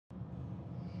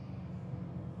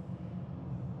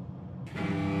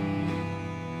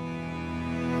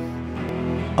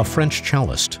a French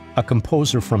cellist, a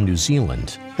composer from New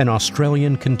Zealand, an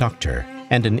Australian conductor,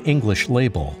 and an English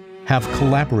label have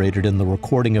collaborated in the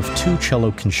recording of 2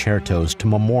 cello concertos to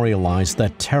memorialize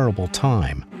that terrible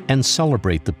time and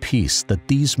celebrate the peace that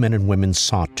these men and women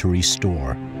sought to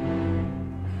restore.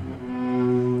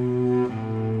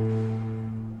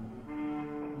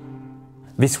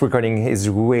 This recording is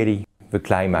really the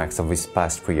climax of these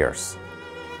past 3 years.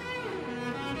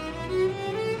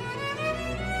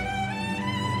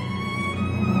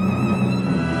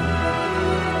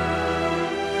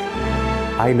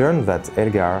 I learned that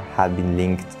Elgar had been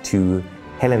linked to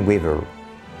Helen Weaver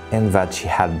and that she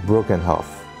had broken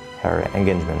off her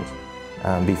engagement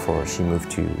before she moved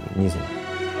to New Zealand.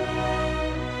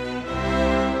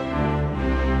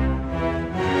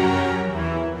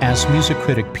 As music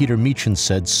critic Peter Meechan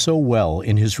said so well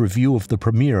in his review of the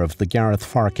premiere of the Elgar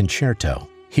Farr Concerto,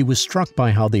 he was struck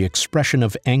by how the expression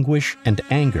of anguish and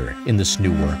anger in this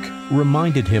new work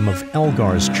reminded him of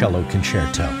Elgar's cello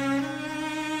concerto.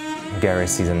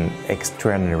 Gareth is an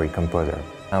extraordinary composer.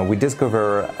 We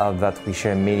discover that we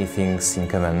share many things in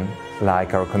common,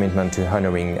 like our commitment to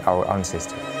honoring our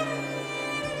ancestors.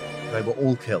 They were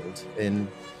all killed in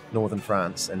northern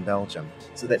France and Belgium,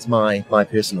 so that's my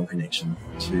personal connection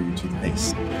to the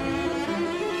piece.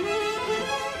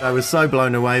 I was so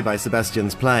blown away by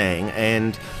Sebastien's playing,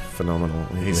 and phenomenal.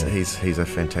 He's a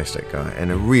fantastic guy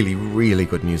and a really, really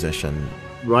good musician.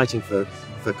 Writing for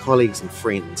colleagues and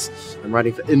friends, and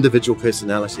writing for individual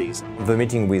personalities. The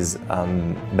meeting with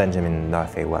Benjamin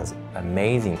Northey was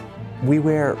amazing. We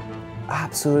were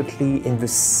absolutely in the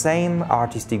same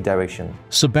artistic direction.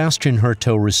 Sebastien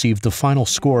Hurtaud received the final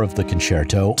score of the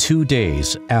concerto 2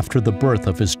 days after the birth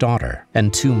of his daughter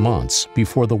and 2 months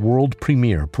before the world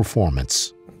premiere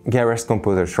performance. Gareth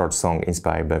composed a short song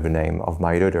inspired by the name of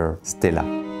my daughter, Stella.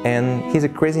 And he's a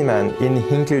crazy man, and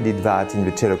he included that in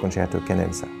the Cello Concerto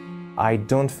Cadenza. I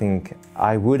don't think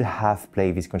I would have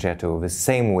played this concerto the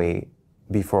same way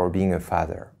before being a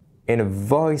father. And a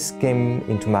voice came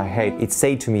into my head. It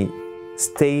said to me,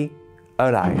 "Stay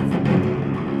alive."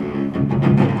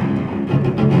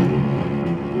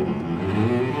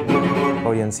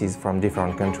 Audiences from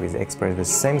different countries expressed the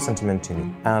same sentiment to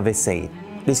me. And they say,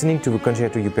 "Listening to the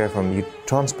concerto you performed, you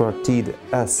transported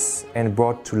us and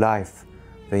brought to life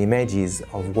the images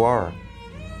of war."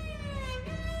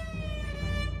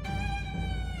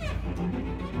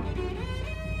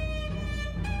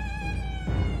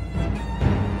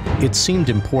 It seemed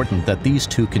important that these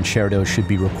 2 concertos should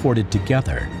be recorded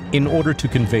together in order to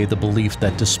convey the belief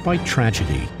that despite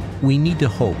tragedy, we need to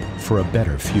hope for a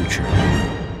better future.